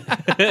 guys.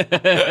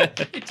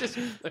 It just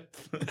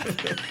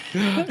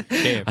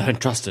I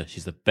don't trust her.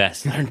 She's the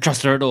best. I don't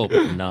trust her at all.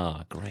 But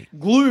nah, great.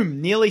 Gloom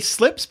nearly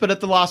slips, but at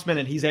the last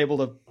minute he's able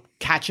to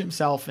catch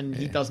himself and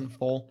he doesn't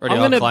fall. Already,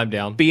 I'm I'll gonna climb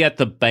down. Be at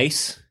the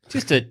base,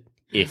 just to,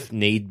 if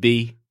need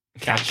be,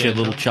 catch a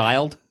little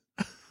child.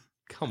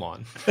 Come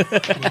on.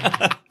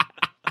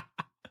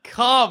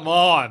 Come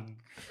on.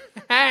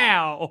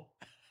 How?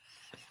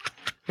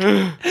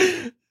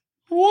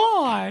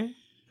 Why?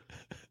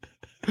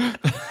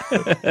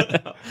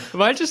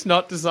 Am I just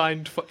not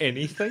designed for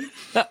anything?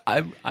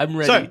 I'm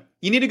ready. So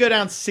you need to go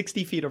down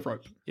 60 feet of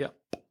rope. Yeah.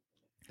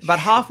 About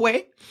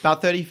halfway,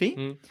 about 30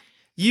 feet,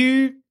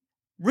 you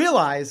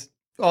realize,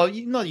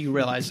 not you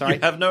realize, sorry.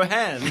 You have no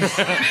hands.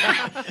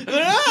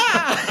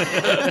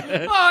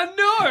 Oh,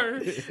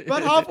 no.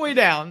 But halfway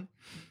down,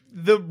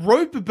 the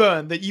rope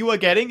burn that you are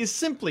getting is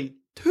simply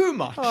too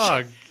much.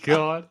 Oh,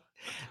 God.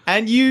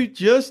 And you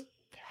just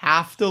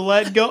have to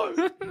let go.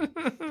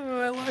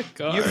 I like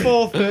God. You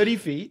fall 30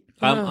 feet.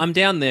 I'm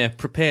down there,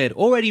 prepared,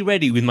 already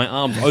ready with my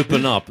arms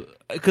open up,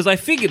 because I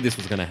figured this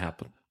was going to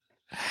happen.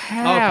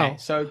 How? Okay,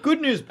 so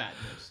good news, bad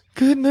news.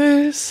 Good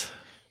news.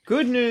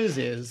 Good news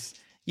is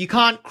you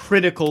can't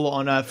critical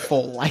on a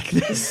fall like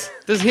this.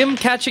 Does him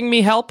catching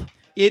me help?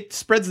 It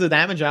spreads the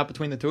damage out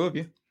between the two of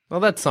you. Well,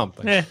 that's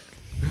something. Yeah.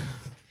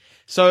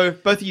 So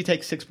both of you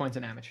take 6 points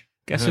of damage.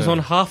 Guess who's on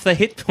half their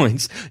hit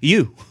points?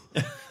 You.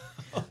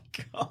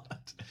 God.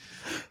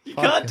 You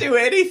can't do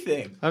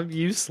anything. I'm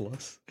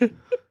useless.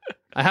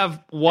 I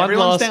have one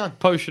Everyone's last down.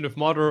 potion of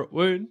moderate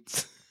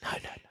wounds.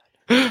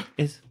 No.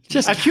 It's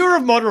Just A cure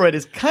of moderate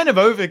is kind of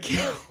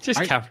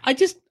overkill. I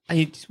just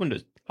wanted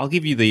to. I'll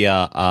give you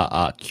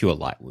the cure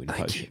light wound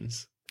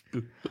potions.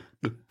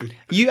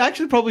 You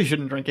actually probably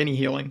shouldn't drink any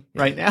healing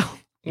right now.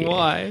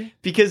 Why?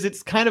 Because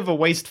it's kind of a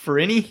waste for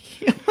any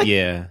healing.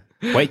 Yeah.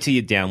 Wait till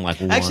you're down like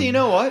one. Actually, you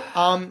know what?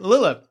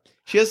 Lilith,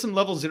 she has some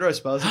level 0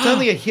 spells. It's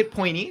only a hit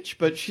point each,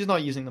 but she's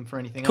not using them for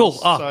anything Cool.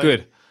 else. Oh, so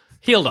good.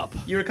 Healed up.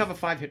 You recover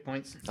 5 hit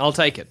points. I'll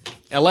take it.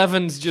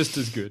 11's just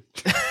as good.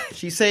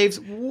 She saves.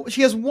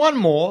 She has one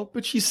more,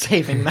 but she's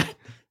saving that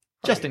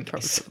just in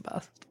case.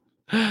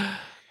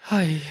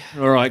 Hi.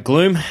 All right,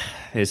 Gloom.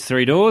 There's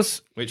 3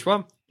 doors. Which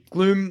one?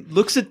 Gloom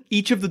looks at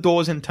each of the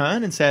doors in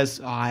turn and says,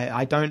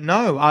 I don't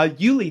know.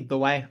 You lead the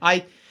way.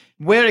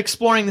 We're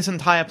exploring this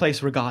entire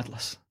place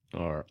regardless.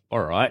 All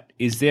right.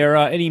 Is there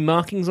any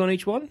markings on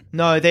each one?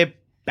 No, they're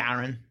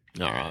barren.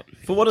 All right.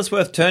 For what it's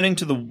worth, turning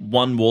to the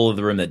one wall of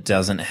the room that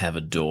doesn't have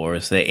a door,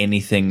 is there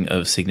anything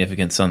of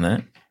significance on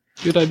that?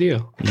 Good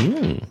idea.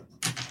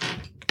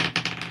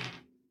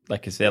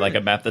 Like, is there like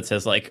a map that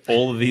says like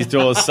all of these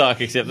doors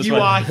suck except this You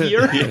one? are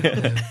here.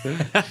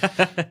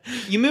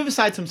 You move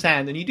aside some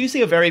sand and you do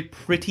see a very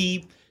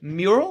pretty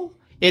mural.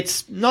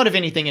 It's not of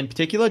anything in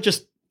particular,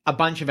 just a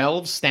bunch of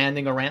elves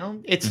standing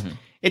around.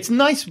 It's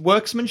nice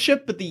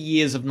workmanship, but the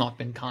years have not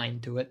been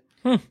kind to it.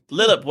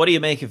 Lilip, what do you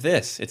make of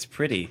this? It's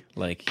pretty,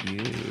 like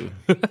you.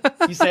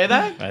 You say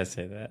that? I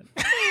say that.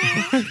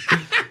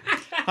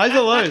 Highs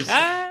or lows?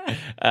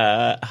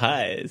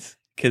 Highs.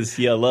 Because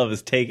your love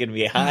has taken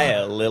me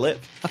higher, Lilip.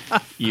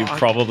 You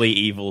probably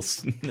evil.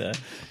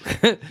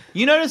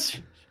 You notice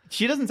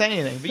she doesn't say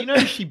anything, but you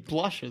notice she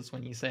blushes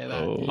when you say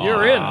that.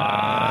 You're in.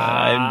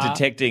 I'm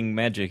detecting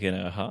magic in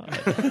her heart.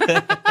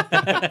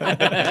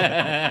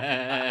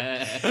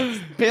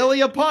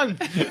 Barely a pun.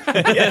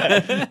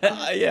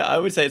 Yeah, I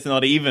would say it's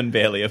not even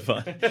barely a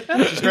fun.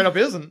 She straight up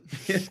isn't.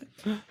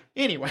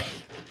 Anyway.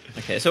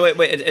 Okay, so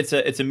wait,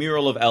 it's a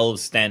mural of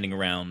elves standing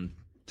around.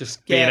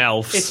 Just being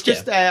elves. It's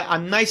just a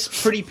nice,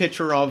 pretty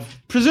picture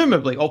of,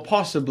 presumably, or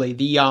possibly,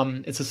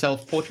 it's a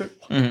self-portrait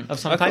of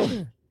some type.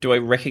 Cool. Do I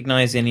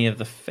recognize any of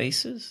the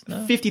faces?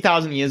 No?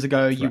 50,000 years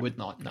ago, you would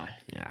not know.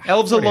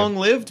 Elves are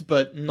long-lived,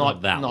 but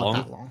not that long.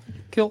 that long.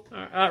 Cool.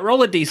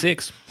 Roll a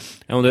d6.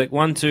 And we'll do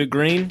 1, 2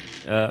 green.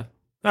 All right,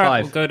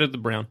 5. we'll go to the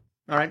brown.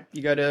 All right,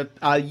 you go to,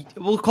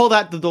 we'll call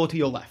that the door to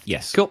your left.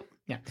 Yes. Cool.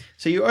 Yeah.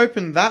 So you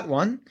open that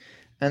one,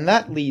 and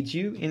that leads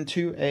you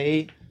into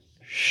a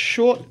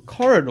short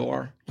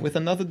corridor with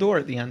another door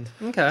at the end.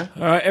 Okay.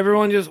 All right,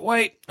 everyone just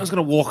wait. I was going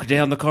to walk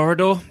down the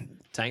corridor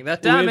Take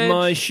that damage. with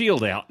my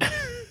shield out.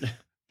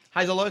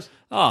 Highs or lows?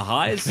 Oh,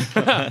 highs.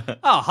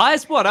 Oh,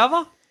 highest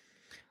whatever.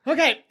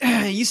 Okay,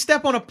 you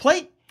step on a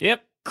plate.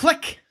 Yep.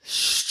 Click.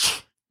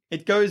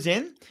 It goes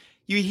in.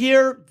 You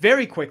hear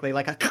very quickly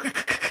like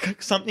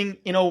something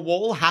in a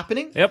wall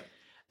happening. Yep.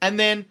 And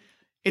then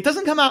it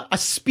doesn't come out a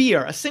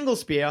single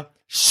spear,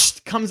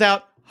 comes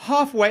out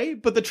halfway,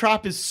 but the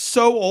trap is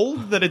so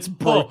old that it's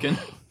broken.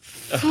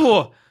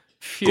 Oh,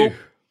 phew. Cool.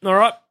 All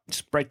right,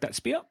 just break that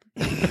spear.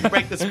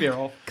 Break the spear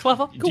off.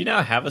 Clever. Do you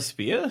now have a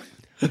spear?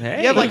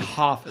 Hey. You have like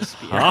half a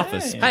spear. half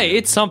a spear. Hey,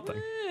 it's something.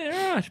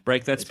 Yeah, right,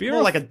 break that spear.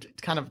 More off. like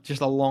it's kind of just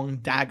a long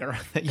dagger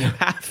that you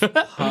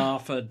have.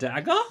 half a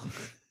dagger.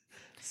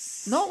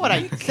 Not what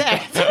I said.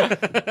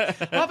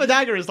 Half a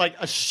dagger is like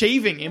a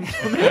shaving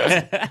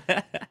implement.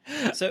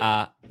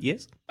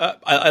 Yes?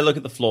 I look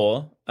at the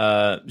floor.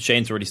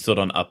 Shane's already stood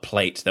on a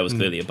plate that was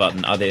clearly a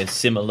button. Are there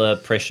similar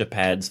pressure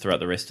pads throughout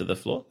the rest of the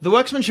floor? The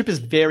workmanship is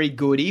very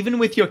good. Even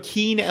with your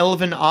keen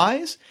elven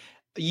eyes,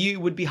 you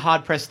would be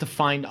hard-pressed to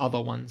find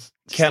other ones.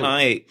 Can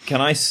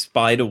I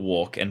spider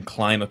walk and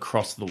climb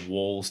across the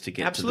walls to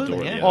get to the door?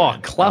 Absolutely, on yeah. the other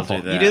end? clever.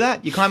 I'll You do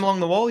that, you climb along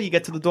the wall, you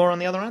get to the door on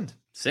the other end.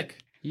 Sick.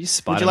 You Would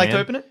Spider-Man. you like to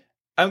open it?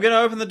 I'm going to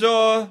open the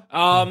door.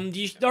 All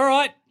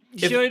right.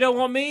 You sure you don't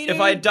want me to?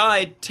 If I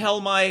die, tell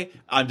my...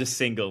 I'm just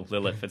single,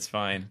 Lilith. It's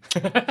fine.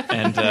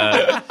 And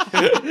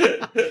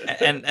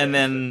and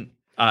then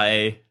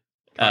I...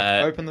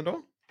 Open the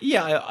door?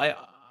 Yeah,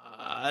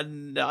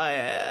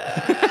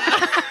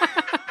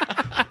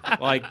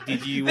 Like,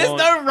 did you There's want...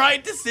 no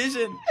right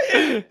decision.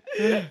 I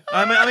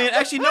mean,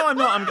 actually, no, I'm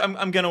not.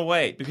 I'm going to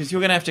wait because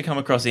you're going to have to come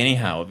across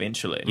anyhow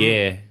eventually.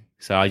 Yeah,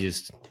 so I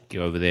just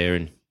go over there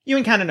and You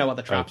and kind of know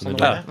other traps on Open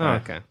the the way door. there. Oh,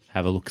 okay.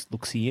 have a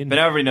look-see in. But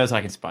everybody knows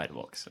I can spider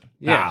walk. So.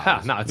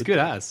 Yeah. No, it's good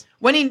as.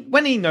 When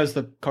he knows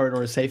the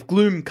corridor is safe,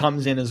 Gloom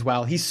comes in as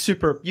well. He's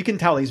super... You can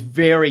tell he's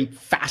very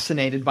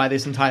fascinated by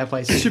this entire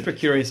place. Super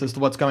curious as to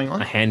what's going I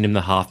on. hand him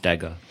the half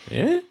dagger.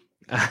 Yeah?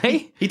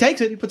 Hey? He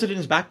takes it, he puts it in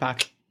his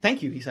backpack.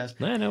 Thank you, he says.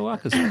 No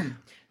workers.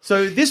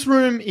 So this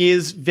room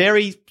is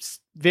very,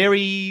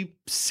 very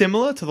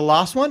similar to the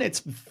last one.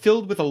 It's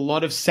filled with a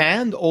lot of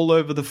sand all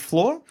over the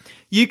floor.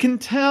 You can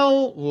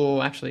tell...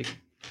 Oh, actually...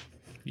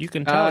 You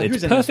can tell it's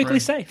who's in this perfectly room?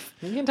 safe.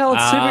 You can tell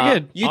it's super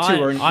good. You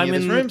two are in I'm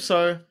this in- room,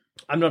 so...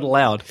 I'm not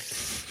allowed.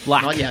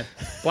 Black. Not yet.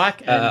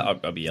 Black and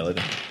I'll be yellow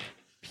then.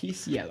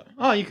 piece yellow.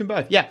 Oh, you can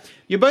both. Yeah.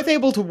 You're both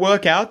able to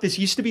work out. This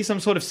used to be some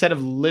sort of set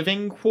of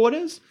living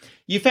quarters.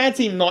 You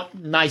fancy not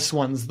nice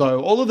ones,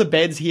 though. All of the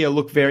beds here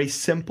look very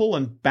simple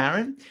and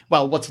barren.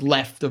 Well, what's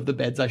left of the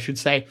beds, I should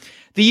say.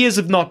 The years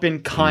have not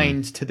been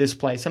kind to this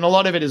place, and a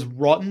lot of it is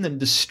rotten and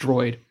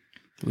destroyed.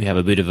 We have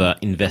a bit of an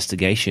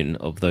investigation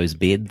of those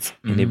beds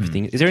and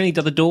everything. Is there any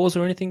other doors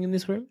or anything in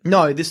this room?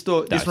 No, this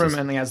room just-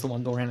 only has the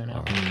one door in and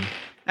out.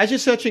 As you're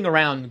searching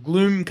around,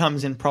 Gloom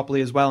comes in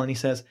properly as well, and he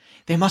says,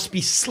 "There must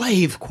be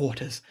slave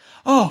quarters.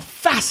 Oh,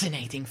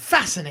 fascinating,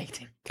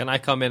 fascinating." Can I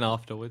come in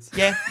afterwards?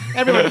 Yeah,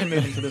 everyone can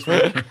move into this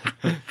room.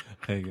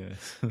 Hey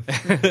guys.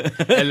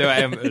 Hello, I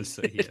am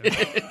also here.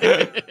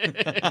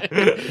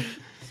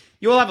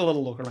 You all have a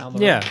little look around the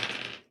room. Yeah.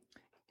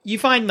 You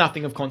find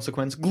nothing of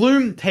consequence.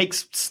 Gloom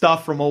takes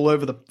stuff from all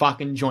over the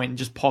fucking joint and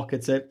just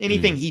pockets it.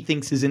 Anything he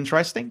thinks is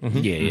interesting.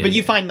 Yeah. But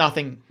you find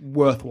nothing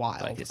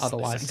worthwhile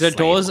otherwise. Is there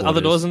doors, other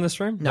quarters. doors in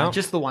this room? No,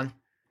 just the one.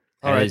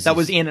 All right, That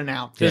was in and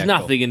out. There's Yeah,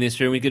 nothing in this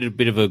room. We did a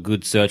bit of a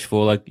good search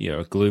for, like,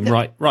 a Gloom.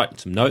 Right.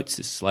 Some notes.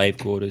 There's slave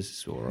quarters.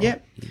 It's all right. Yeah.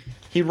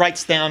 He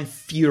writes down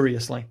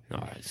furiously. All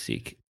right,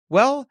 sick.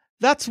 Well,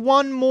 that's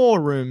one more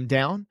room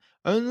down.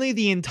 Only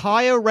the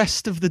entire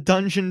rest of the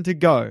dungeon to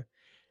go.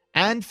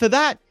 And for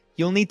that,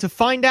 you'll need to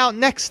find out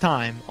next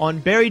time on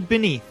Buried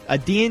Beneath, a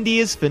D&D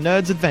is for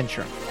Nerds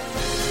adventure.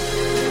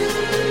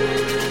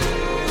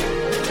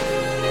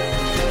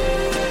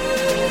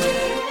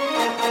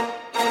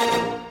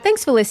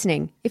 Thanks for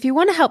listening. If you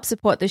want to help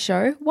support the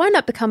show, why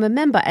not become a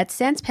member at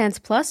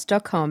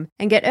sanspantsplus.com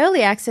and get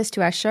early access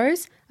to our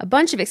shows, a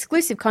bunch of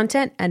exclusive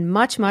content, and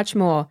much, much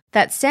more.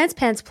 That's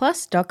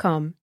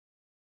sanspantsplus.com.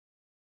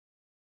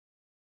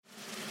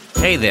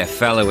 Hey there,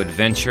 fellow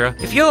adventurer.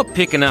 If you're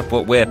picking up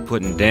what we're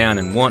putting down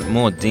and want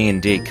more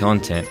D&D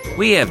content,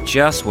 we have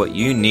just what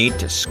you need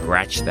to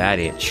scratch that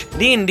itch.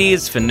 D&D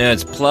is for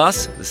Nerds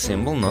Plus, the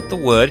symbol, not the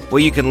word,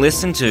 where you can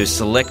listen to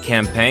select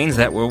campaigns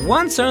that were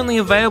once only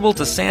available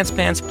to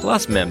Sanspants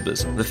Plus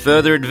members. The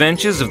further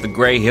adventures of the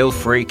Grey Hill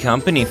Free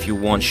Company if you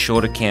want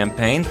shorter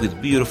campaigns with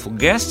beautiful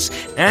guests,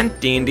 and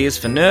D&D is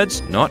for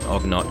Nerds, not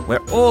Ognot, where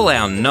all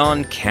our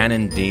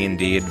non-canon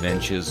D&D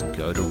adventures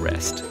go to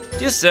rest.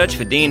 Just search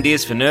for D&D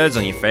is for Nerds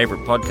on your favorite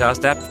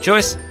podcast app of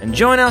choice and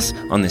join us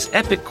on this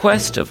epic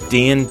quest of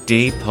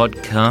D&D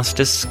podcast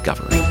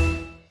discovery.